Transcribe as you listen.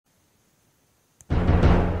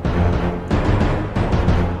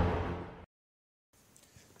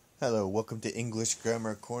Hello, welcome to English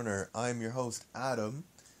Grammar Corner. I'm your host, Adam.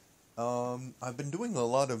 I've been doing a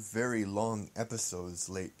lot of very long episodes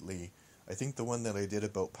lately. I think the one that I did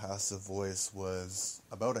about passive voice was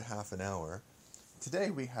about a half an hour.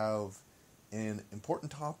 Today we have an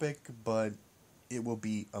important topic, but it will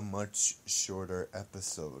be a much shorter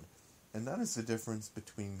episode. And that is the difference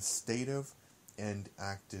between stative and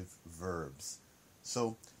active verbs.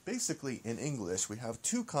 So basically, in English, we have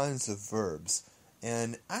two kinds of verbs.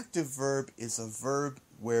 An active verb is a verb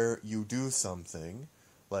where you do something,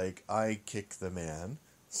 like I kick the man,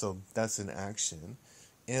 so that's an action.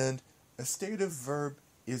 And a stative verb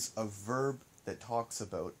is a verb that talks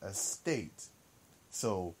about a state.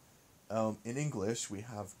 So, in English, we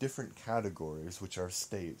have different categories, which are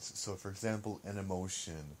states. So, for example, an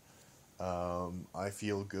emotion. I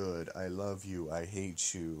feel good. I love you. I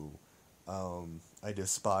hate you. I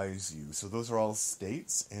despise you. So those are all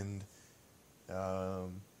states, and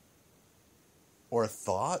um, or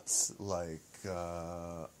thoughts like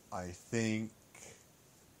I think,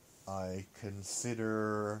 I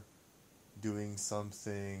consider doing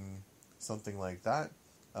something like that.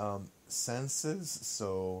 Senses,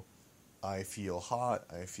 so I feel hot,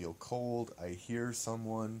 I feel cold, I hear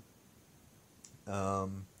someone.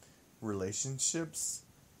 Um, Relationships,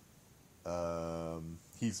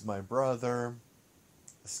 he's my brother.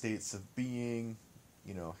 States of being,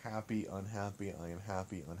 happy, unhappy, I am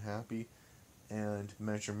happy, unhappy. And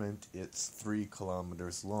measurement, it's 3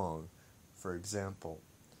 kilometers long, for example.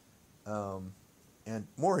 Um, and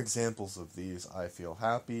more examples of these: I feel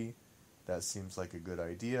happy, that seems like a good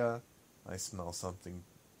idea, I smell something.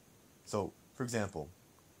 So, for example,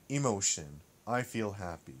 emotion, I feel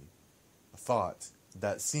happy. Thought,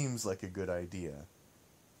 that seems like a good idea.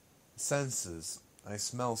 Senses, I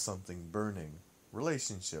smell something burning.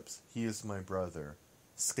 Relationships, he is my brother.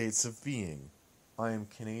 States of being, I am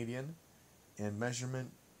Canadian. And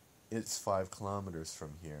measurement, it's 5 kilometers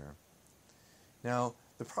from here. Now,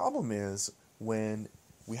 the problem is when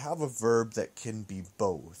we have a verb that can be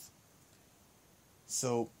both.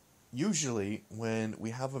 So, usually, when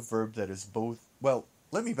we have a verb that is both, well,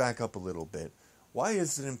 let me back up a little bit. Why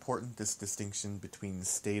is it important, this distinction between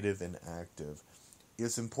stative and active?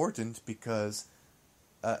 It's important because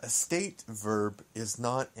a state verb is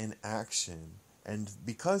not an action, and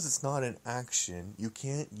because it's not an action, you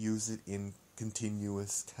can't use it in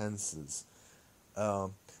continuous tenses.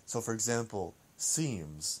 Um, so, for example,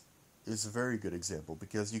 seems is a very good example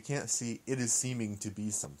because you can't see it is seeming to be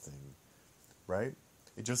something, right?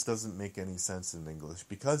 It just doesn't make any sense in English.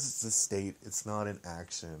 Because it's a state, it's not an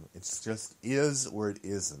action. It's just is or it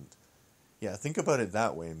isn't. Yeah, think about it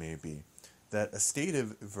that way, maybe. That a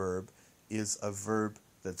stative verb is a verb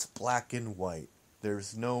that's black and white.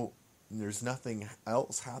 There's nothing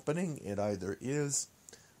else happening. It either is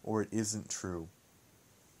or it isn't true.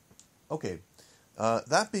 Okay,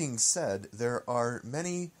 that being said, there are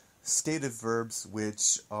many stative verbs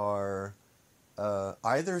which are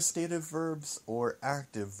either stative verbs or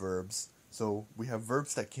active verbs. So we have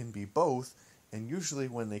verbs that can be both, and usually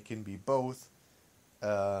when they can be both,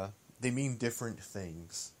 they mean different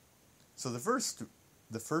things. So the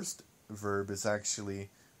first verb is actually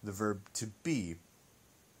the verb to be.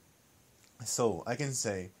 So I can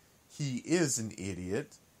say he is an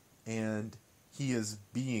idiot and he is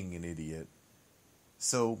being an idiot.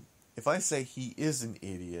 So if I say he is an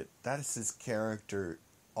idiot, that is his character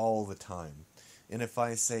all the time. And if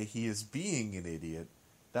I say he is being an idiot,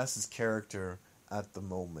 that's his character at the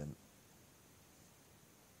moment.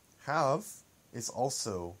 Have is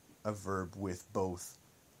also a verb with both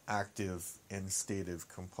active and stative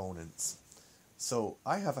components. So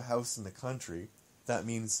I have a house in the country. That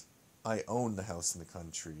means I own the house in the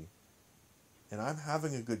country. And I'm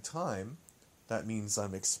having a good time. That means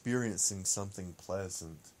I'm experiencing something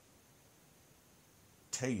pleasant.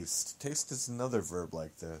 Taste. Taste is another verb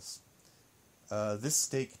like this. This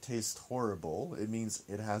steak tastes horrible. It means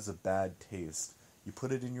it has a bad taste. You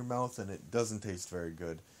put it in your mouth and it doesn't taste very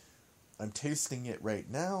good. I'm tasting it right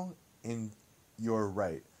now, and you're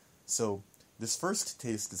right. So, this first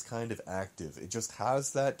taste is kind of active. It just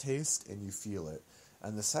has that taste, and you feel it.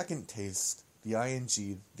 And the second taste, the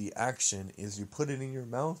ing, the action, is you put it in your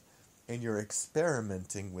mouth, and you're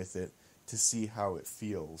experimenting with it to see how it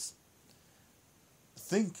feels.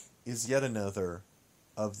 Think is yet another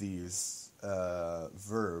of these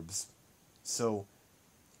verbs. So,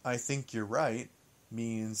 I think you're right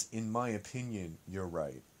means, in my opinion, you're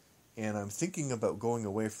right. And I'm thinking about going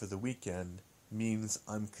away for the weekend means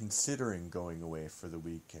I'm considering going away for the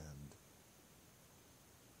weekend.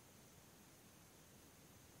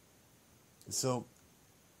 So,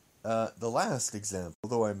 The last example,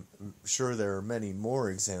 though I'm sure there are many more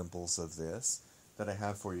examples of this that I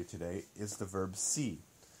have for you today, is the verb see.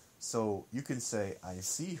 So you can say, I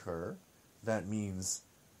see her. That means,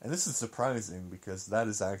 and this is surprising because that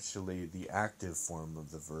is actually the active form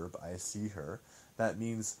of the verb, I see her. That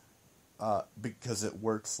means, because it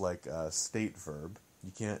works like a state verb,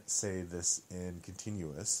 you can't say this in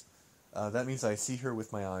continuous. That means I see her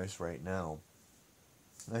with my eyes right now.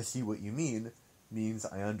 I see what you mean means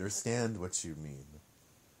I understand what you mean.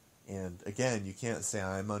 And again, you can't say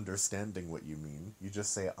I'm understanding what you mean. You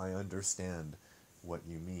just say I understand what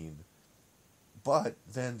you mean. But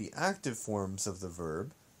then the active forms of the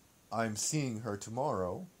verb, I'm seeing her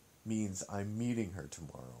tomorrow, means I'm meeting her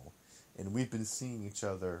tomorrow. And we've been seeing each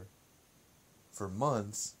other for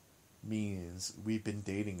months means we've been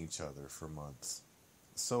dating each other for months.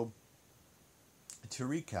 So, to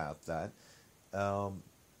recap that,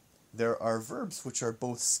 there are verbs which are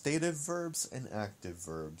both stative verbs and active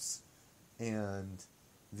verbs. And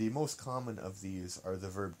the most common of these are the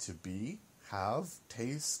verb to be, have,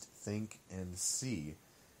 taste, think, and see.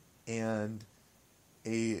 And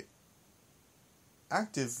a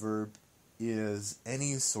active verb is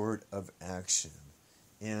any sort of action.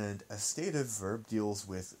 And a stative verb deals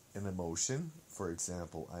with an emotion. For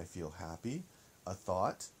example, I feel happy. A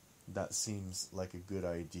thought, that seems like a good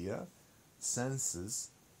idea. Senses,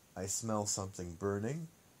 I smell something burning.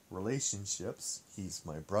 Relationships, he's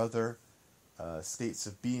my brother. States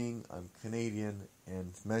of being, I'm Canadian.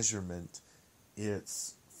 And measurement,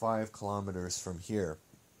 it's 5 kilometers from here.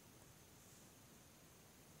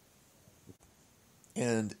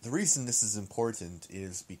 And the reason this is important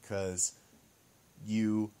is because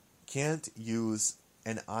you can't use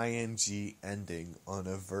an ing ending on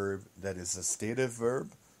a verb that is a stative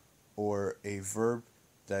verb or a verb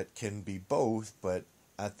that can be both but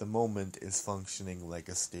at the moment is functioning like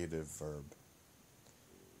a stative verb.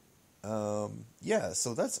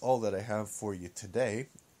 So that's all that I have for you today.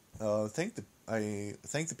 I thank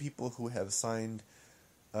the people who have signed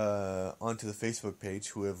onto the Facebook page,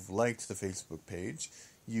 who have liked the Facebook page.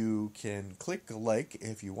 You can click like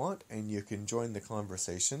if you want, and you can join the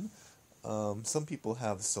conversation. Some people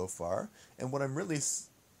have so far, and what I'm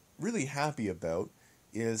really happy about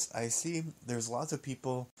is I see there's lots of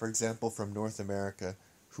people, for example, from North America,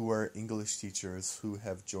 who are English teachers who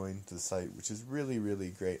have joined the site, which is really,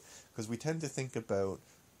 really great, because we tend to think about,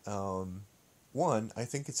 one, I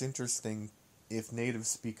think it's interesting if native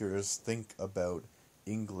speakers think about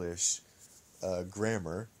English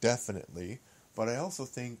grammar, definitely, but I also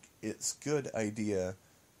think it's a good idea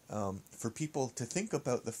for people to think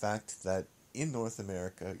about the fact that in North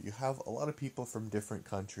America you have a lot of people from different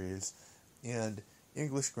countries, and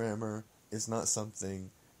English grammar is not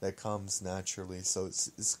something that comes naturally, so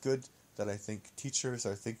it's good that I think teachers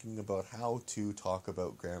are thinking about how to talk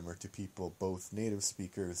about grammar to people, both native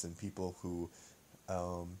speakers and people who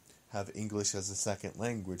have English as a second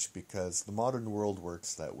language, because the modern world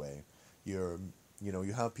works that way. You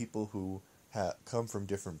have people who come from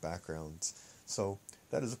different backgrounds, so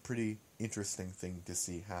that is a pretty interesting thing to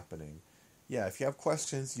see happening. Yeah, if you have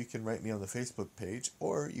questions, you can write me on the Facebook page,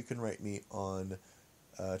 or you can write me on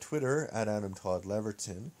Twitter at Adam Todd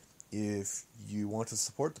Leverton. If you want to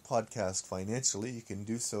support the podcast financially, you can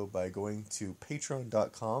do so by going to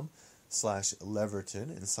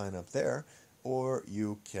patreon.com/Leverton and sign up there, or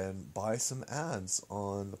you can buy some ads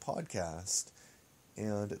on the podcast,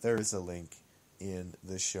 and there is a link in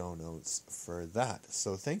the show notes for that.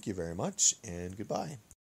 So thank you very much, and goodbye.